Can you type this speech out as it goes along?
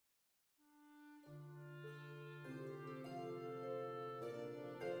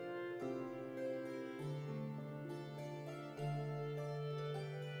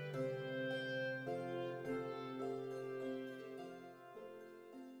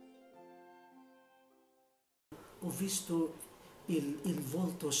ho visto il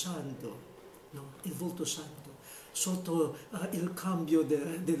volto santo, no? Il volto santo, sotto il cambio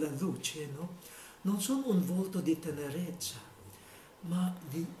della luce, no? Non sono un volto di tenerezza, ma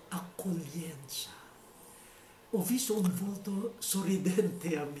di accoglienza. Ho visto un volto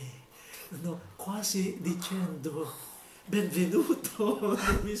sorridente a me, no? Quasi dicendo benvenuto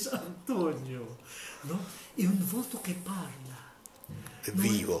Luis Antonio, no? È un volto che parla. È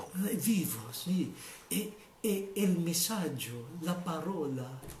vivo. È vivo, sì. E il messaggio, la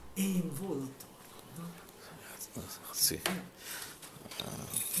parola è in volto. No? Sì.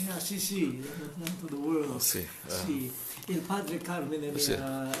 Sì, sì, to the world. Sì, Sì, il padre Carmine sì. mi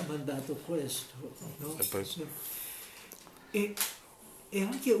ha mandato questo, no? E poi- Sì. E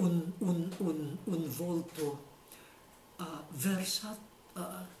anche un volto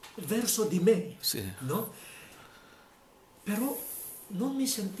verso di me, Sì. no? Però non mi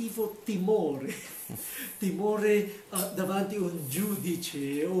sentivo timore, timore davanti a un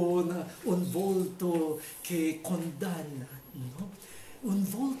giudice o un volto che condanna, no? Un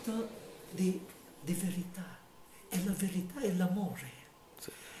volto di verità. E la verità è l'amore. Sì.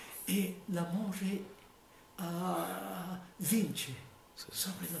 E l'amore vince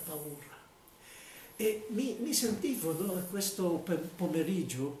sopra la paura. E mi sentivo, no, questo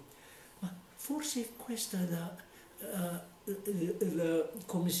pomeriggio, ma forse questa è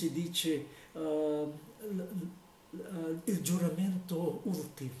come si dice, il giuramento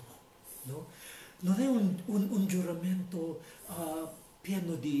ultimo, no? Non è un giuramento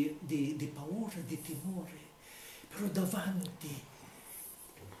pieno di paura, di timore, però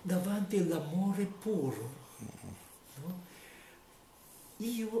davanti all'amore puro, no?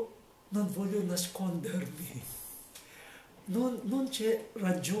 Io non voglio nascondermi, non c'è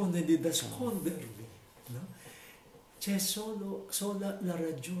ragione di nascondermi, no? C'è sola la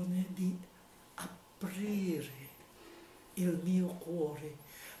ragione di aprire il mio cuore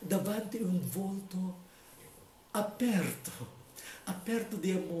davanti a un volto aperto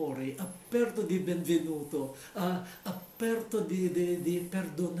di amore, aperto di benvenuto, aperto di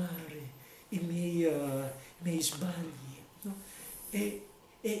perdonare i miei sbagli, no? È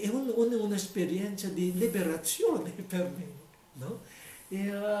un'esperienza di liberazione per me, no?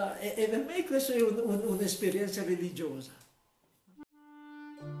 E per me questa è un'esperienza religiosa.